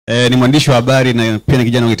ni mwandishi wa habari na pia ni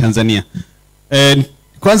kijana wa Tanzania.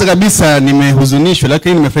 Kwanza kabisa nimehuzunishwa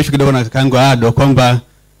lakini nimefurahishwa kidogo na kakaangu Ado kwamba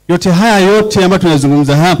yote haya yote ambayo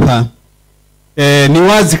tunazungumza hapa ni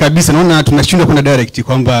wazi kabisa, naona tunashindwa kuna direct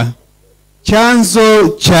kwamba chanzo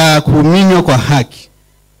cha kuminywa kwa haki,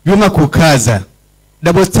 vyuma kukaza,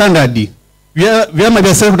 double standard, vyama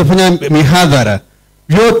vya serikali kutafanya mihadhara,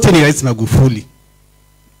 vyote ni Rais Magufuli.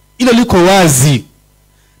 Hilo liko wazi.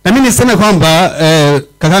 Na mimi nisema kwamba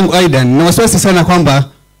kakangu Aidan na wasiwasi sana kwamba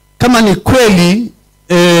kama ni kweli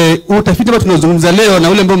utafiti ambao tunazungumza leo na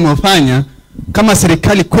ule ambao mmefanya kama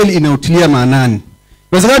serikali kweli inautilia maanani.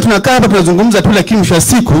 Inawezekana tunakaa hapa tunazungumza tu lakini mwisho wa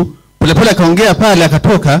siku polepole akaongea pale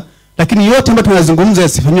akatoka, lakini yote ambayo tunazungumza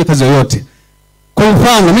yasifanywe kazi yoyote. Kwa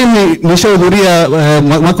mfano mimi nimeshahudhuria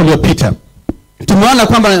mwaka uliopita. Tumeona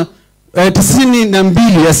kwamba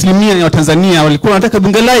 92% ya Watanzania walikuwa wanataka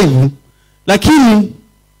bunge live, lakini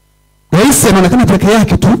rais anaonekana peke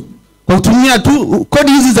yake tu kwa kutumia tu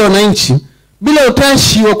kodi hizi za wananchi bila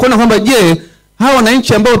utashi wa kuona kwamba je, hawa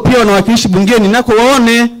wananchi ambao pia wanawakilishi bungeni nako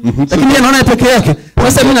waone, lakini anaona peke yake.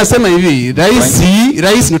 Sasa mimi nasema hivi,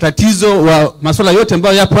 rais ni tatizo wa masuala yote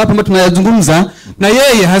ambayo yapo hapa ambayo tunayazungumza, na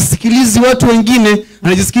yeye hasikilizi watu wengine,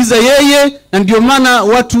 anajisikiliza yeye, na ndio maana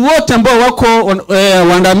watu wote ambao wako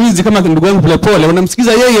waandamizi kama ndugu yangu Polepole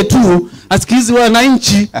wanamsikiliza yeye tu, asikilizi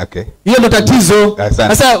wananchi. Okay. Hiyo ndio tatizo.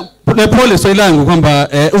 Sasa Polepole, swali langu kwamba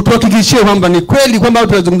utuhakikishie kwamba ni kweli kwamba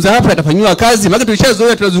tunazungumza hapa yatafanywa kazi, maana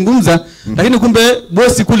tulishazoea tunazungumza, lakini kumbe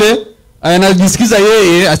bosi kule anajisikiza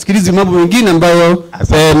yeye, asikilizi mambo mengine ambayo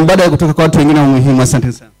baada ya kutoka kwa watu wengine wa muhimu.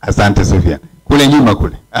 Asante sana. Asante Sofia. Kule nyuma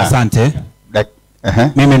kule. Asante.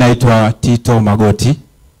 Mimi naitwa Tito Magoti.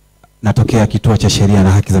 Natokea kituo cha sheria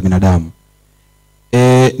na haki za binadamu.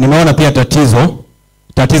 Nimeona pia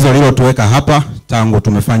tatizo lilotuweka hapa tangu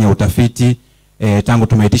tumefanya utafiti, tangu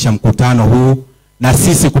tumeitisha mkutano huu na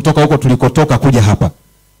sisi kutoka huko tulikotoka kuja hapa.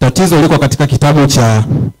 Tatizo liko katika kitabu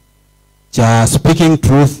cha Speaking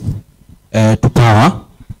Truth to Power.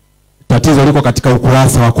 Tatizo liko katika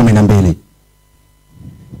ukurasa wa 12.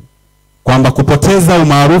 Kwamba kupoteza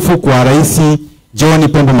umaarufu kwa Rais John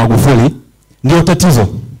Pombe Magufuli ndio tatizo.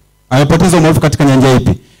 Amepoteza umaarufu katika nyanja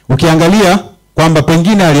ipi? Ukiangalia kwamba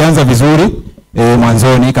pengine alianza vizuri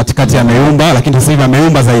mwanzoni, katikati ya meumba, lakini sasa hivi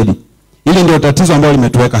ameumba zaidi. Hili ndio tatizo ambalo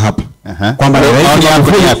limetuweka hapa. Kwamba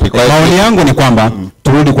maoni yangu ni kwamba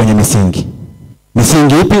turudi kwenye misingi.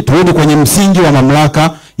 Misingi ipi? Turudi kwenye msingi wa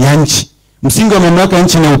mamlaka ya nchi. Msingi wa mamlaka ya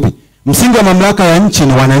nchi ni upi? Msingi wa mamlaka ya nchi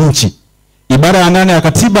ni wananchi. Ibara ya 8 ya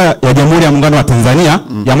katiba ya Jamhuri ya Muungano wa Tanzania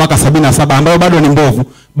ya mwaka 77 ambayo bado ni mbovu,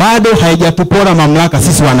 bado haijatupora mamlaka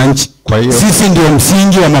sisi wananchi. Sisi ndio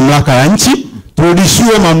msingi wa mamlaka ya nchi.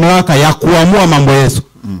 Turudishiwe mamlaka ya kuamua mambo yetu.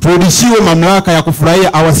 Turudishiwe mamlaka ya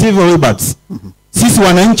kufurahia our civil liberties. Sisi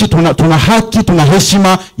wananchi tuna haki, tuna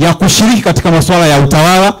heshima ya kushiriki katika masuala ya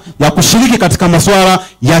utawala, ya kushiriki katika masuala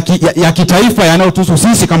ya kitaifa yanayotuhusu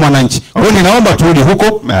sisi kama wananchi. Kwa hiyo ninaomba turudi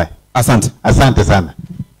huko. Asante. Asante sana.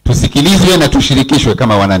 Tusikilizwe na tushirikishwe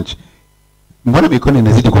kama wananchi. Mbona mikono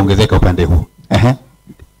inazidi kuongezeka upande huu?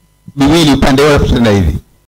 Miwili upande wao tena hivi.